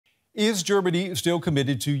Is Germany still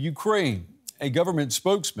committed to Ukraine? A government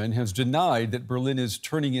spokesman has denied that Berlin is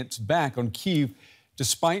turning its back on Kyiv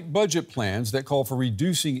despite budget plans that call for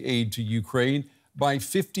reducing aid to Ukraine by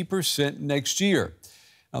 50% next year.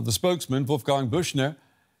 Now, the spokesman, Wolfgang Büchner,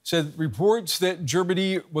 said reports that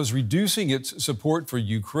Germany was reducing its support for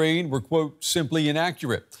Ukraine were, quote, simply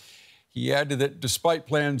inaccurate. He added that despite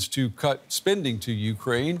plans to cut spending to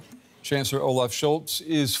Ukraine, Chancellor Olaf Scholz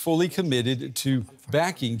is fully committed to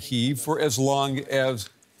backing Kyiv for as long as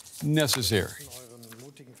necessary.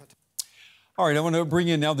 All right, I want to bring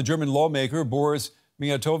in now the German lawmaker, Boris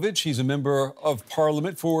Mijatovic. He's a member of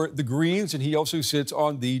parliament for the Greens, and he also sits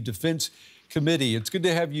on the Defense Committee. It's good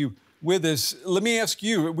to have you with us. Let me ask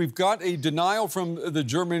you, we've got a denial from the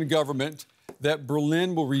German government that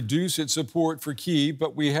Berlin will reduce its support for Kyiv,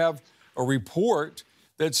 but we have a report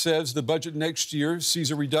that says the budget next year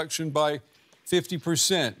sees a reduction by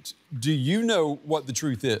 50%. Do you know what the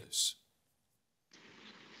truth is?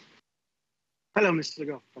 Hello, Mr.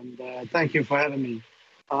 Goff, and thank you for having me.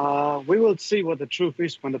 We will see what the truth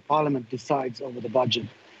is when the parliament decides over the budget.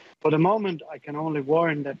 For the moment, I can only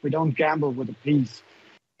warn that we don't gamble with the peace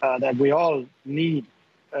that we all need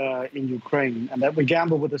in Ukraine, and that we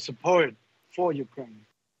gamble with the support for Ukraine.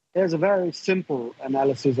 There's a very simple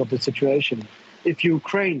analysis of the situation. If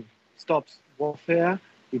Ukraine stops warfare,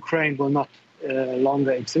 Ukraine will not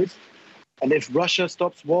longer exist. And if Russia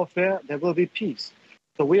stops warfare, there will be peace.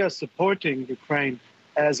 So we are supporting Ukraine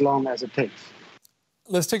as long as it takes.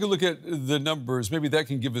 Let's take a look at the numbers. Maybe that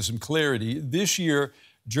can give us some clarity. This year,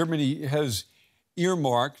 Germany has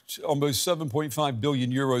earmarked almost 7.5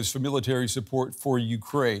 billion euros for military support for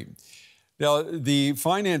Ukraine. Now, the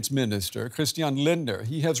Finance Minister, Christian Lindner,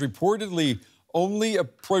 he has reportedly only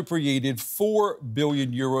appropriated 4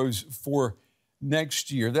 billion euros for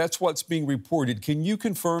next year. That's what's being reported. Can you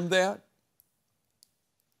confirm that?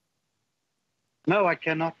 No, I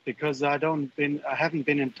cannot, because I haven't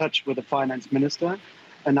been in touch with the finance minister,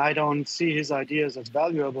 and I don't see his ideas as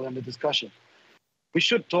valuable in the discussion. We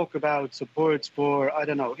should talk about supports for, I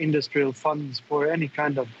don't know, industrial funds for any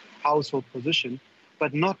kind of household position,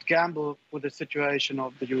 but not gamble with the situation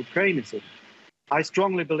of the Ukraine. I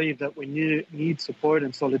strongly believe that we need support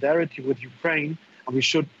and solidarity with Ukraine, and we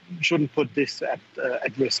shouldn't put this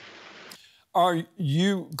at risk. Are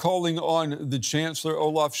you calling on the Chancellor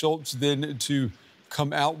Olaf Scholz then to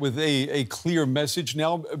come out with a clear message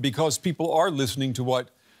now? Because people are listening to what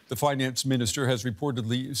the finance minister has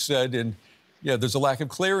reportedly said, and yeah, there's a lack of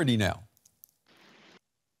clarity now.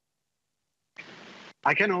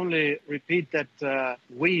 I can only repeat that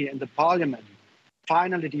we in the parliament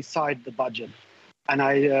finally decide the budget. And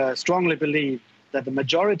I strongly believe that the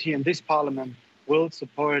majority in this parliament will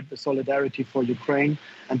support the solidarity for Ukraine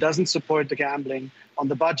and doesn't support the gambling on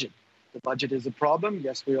the budget. The budget is a problem.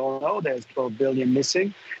 Yes, we all know there's 12 billion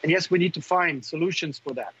missing. And yes, we need to find solutions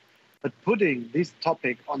for that. But putting this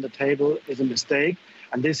topic on the table is a mistake,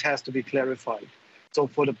 and this has to be clarified. So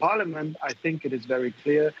for the parliament, I think it is very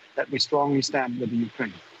clear that we strongly stand with the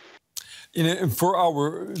Ukraine. And for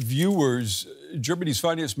our viewers, Germany's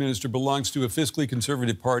finance minister belongs to a fiscally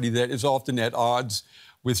conservative party that is often at odds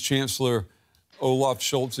with Chancellor Olaf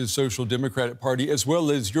Scholz's Social Democratic Party, as well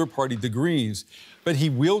as your party, the Greens. But he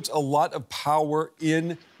wields a lot of power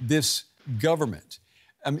in this government.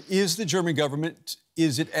 Is the German government,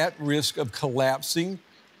 is it at risk of collapsing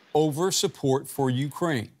over support for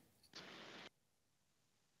Ukraine?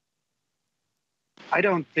 I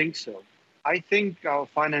don't think so. I think our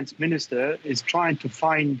finance minister is trying to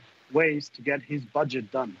find ways to get his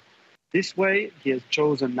budget done. This way he has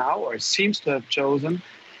chosen now, or seems to have chosen,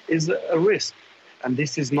 is a risk. And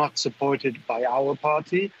this is not supported by our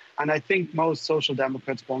party. And I think most Social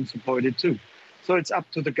Democrats won't support it too. So it's up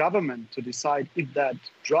to the government to decide if that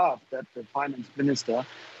draft that the finance minister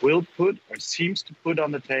will put or seems to put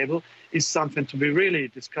on the table is something to be really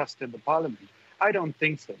discussed in the parliament. I don't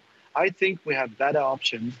think so. I think we have better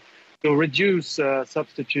options to reduce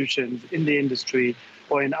substitutions in the industry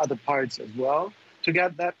or in other parts as well, to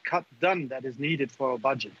get that cut done that is needed for our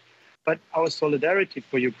budget. But our solidarity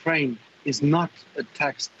for Ukraine is not a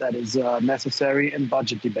tax that is necessary in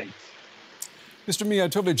budget debates. Mr.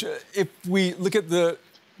 Mijatovic, if we look at the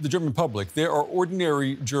German public, there are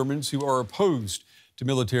ordinary Germans who are opposed to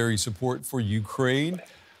military support for Ukraine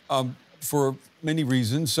for many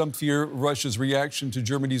reasons. Some fear Russia's reaction to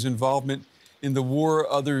Germany's involvement in the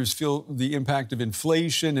war. Others feel the impact of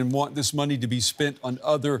inflation and want this money to be spent on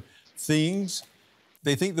other things.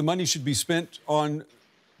 They think the money should be spent on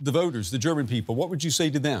the voters, the German people. What would you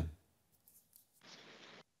say to them?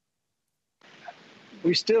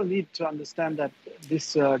 We still need to understand that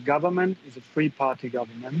this government is a three-party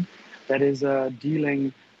government that is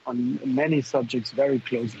dealing on many subjects very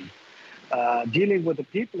closely. Dealing with the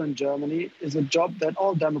people in Germany is a job that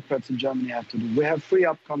all Democrats in Germany have to do. We have 3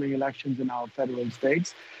 upcoming elections in our federal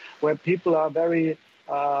states where people are very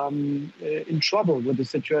in trouble with the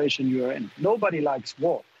situation you're in. Nobody likes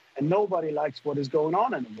war, and nobody likes what is going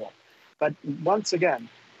on in the war. But once again,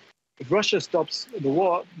 if Russia stops the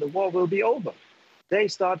war will be over. They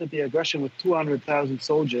started the aggression with 200,000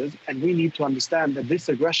 soldiers, and we need to understand that this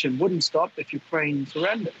aggression wouldn't stop if Ukraine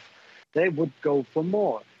surrenders. They would go for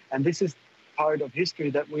more. And this is part of history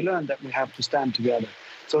that we learned, that we have to stand together.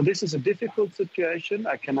 So this is a difficult situation.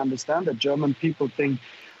 I can understand that German people think,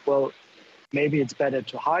 well, maybe it's better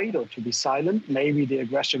to hide or to be silent. Maybe the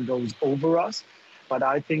aggression goes over us. But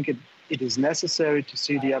I think it is necessary to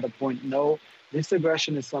see the other point. No, this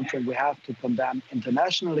aggression is something we have to condemn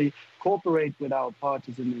internationally, cooperate with our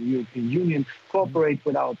partners in the European Union, cooperate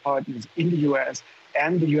with our partners in the US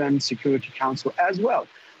and the UN Security Council as well.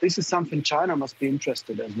 This is something China must be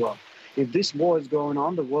interested in as well. If this war is going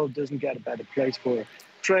on, the world doesn't get a better place for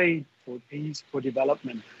trade, for peace, for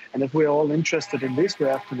development. And if we're all interested in this, we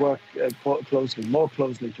have to work more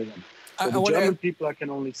closely to them. So the German people, I can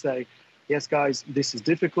only say, yes, guys, this is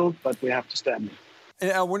difficult, but we have to stand in.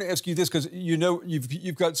 And I want to ask you this, because you know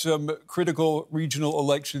you've got some critical regional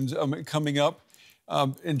elections coming up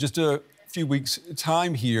in just a few weeks'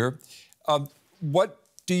 time here. What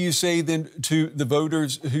do you say then to the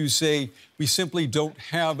voters who say we simply don't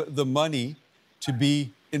have the money to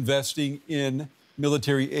be investing in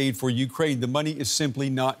military aid for Ukraine? The money is simply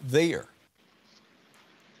not there.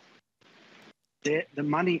 The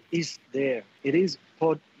money is there. It is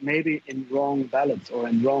put maybe in wrong ballots or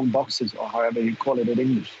in wrong boxes, or however you call it in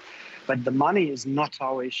English. But the money is not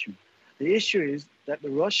our issue. The issue is that the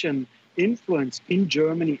Russian influence in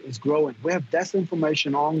Germany is growing. We have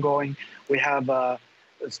disinformation ongoing. We have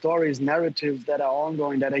stories, narratives that are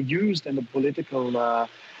ongoing, that are used in the political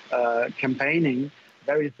campaigning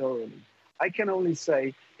very thoroughly. I can only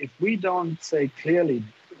say, if we don't say clearly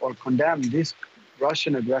or condemn this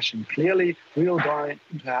Russian aggression clearly, we are going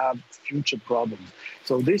to have future problems.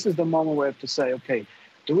 So this is the moment we have to say, okay,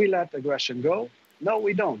 do we let aggression go? No,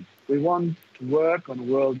 we don't. We want to work on a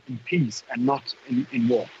world in peace and not in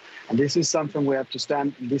war. And this is something we have to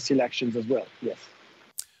stand in these elections as well, yes.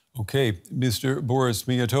 Okay, Mr. Boris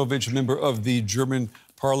Mijatovic, member of the German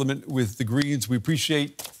Parliament with the Greens. We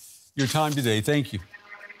appreciate your time today. Thank you.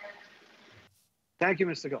 Thank you,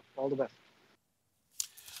 Mr. Goff. All the best.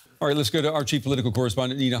 All right, let's go to our chief political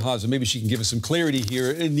correspondent, Nina Haase. Maybe she can give us some clarity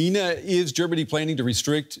here. Nina, is Germany planning to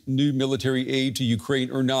restrict new military aid to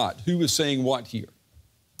Ukraine or not? Who is saying what here?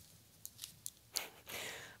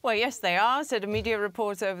 Well, yes, they are, said a media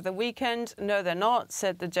report over the weekend. No, they're not,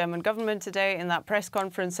 said the German government today in that press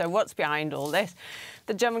conference. So what's behind all this?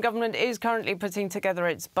 The German government is currently putting together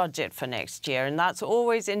its budget for next year, and that's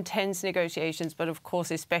always intense negotiations, but of course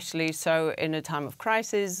especially so in a time of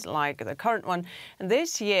crisis like the current one. And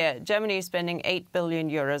this year, Germany is spending 8 billion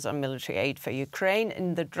euros on military aid for Ukraine.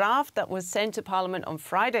 In the draft that was sent to Parliament on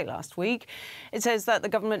Friday last week, it says that the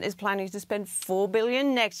government is planning to spend 4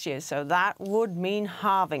 billion next year, so that would mean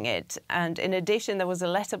halving it. And in addition, there was a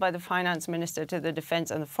letter by the Finance Minister to the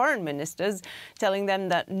Defence and the Foreign Ministers telling them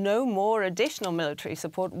that no more additional military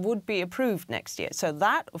support would be approved next year. So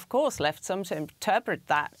that, of course, left some to interpret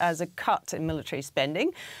that as a cut in military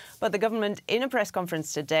spending. But the government, in a press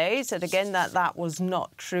conference today, said again that that was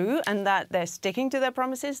not true and that they're sticking to their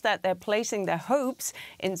promises, that they're placing their hopes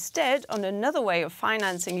instead on another way of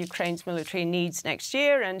financing Ukraine's military needs next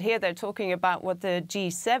year. And here they're talking about what the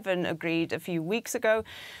G7 agreed a few weeks ago,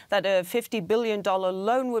 that a $50 billion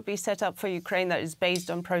loan would be set up for Ukraine that is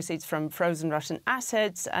based on proceeds from frozen Russian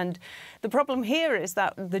assets. And the problem here is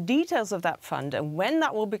that the details of that fund and when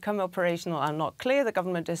that will become operational are not clear. The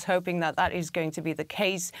government is hoping that that is going to be the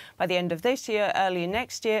case by the end of this year, early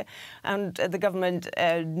next year. And the government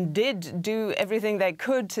did do everything they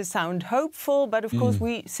could to sound hopeful. But of course,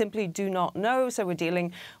 we simply do not know. So we're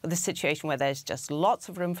dealing with a situation where there's just lots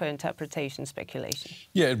of room for interpretation, speculation.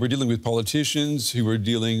 Yeah, we're dealing with politicians who are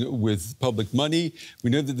dealing with public money. We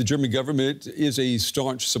know that the German government is a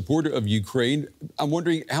staunch supporter of Ukraine. I'm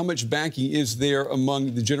wondering how much backing is there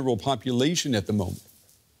among the general population at the moment?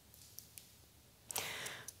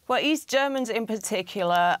 Well, East Germans in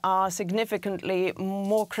particular are significantly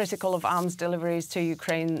more critical of arms deliveries to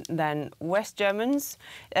Ukraine than West Germans.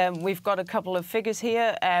 We've got a couple of figures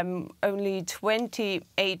here. Only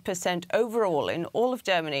 28% overall in all of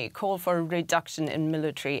Germany call for a reduction in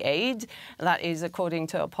military aid. That is according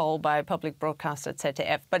to a poll by public broadcaster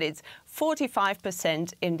ZDF, but it's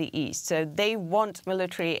 45% in the East. So they want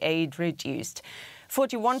military aid reduced.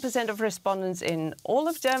 41% of respondents in all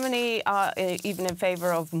of Germany are even in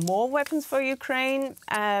favour of more weapons for Ukraine.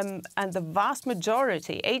 And the vast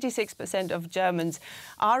majority, 86% of Germans,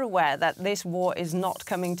 are aware that this war is not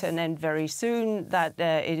coming to an end very soon, that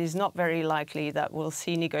it is not very likely that we'll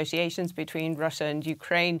see negotiations between Russia and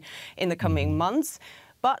Ukraine in the coming months.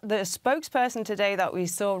 But the spokesperson today that we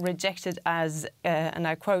saw rejected as, and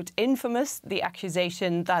I quote, infamous, the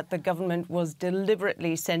accusation that the government was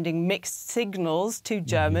deliberately sending mixed signals to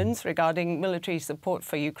Germans regarding military support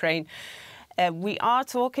for Ukraine. We are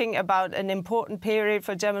talking about an important period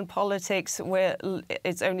for German politics where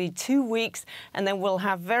it's only 2 weeks and then we'll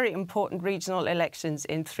have very important regional elections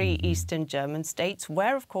in 3 eastern German states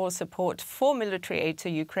where, of course, support for military aid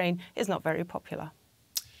to Ukraine is not very popular.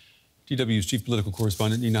 DW's chief political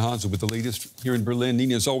correspondent Nina Hansel with the latest here in Berlin.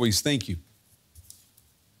 Nina, as always, thank you.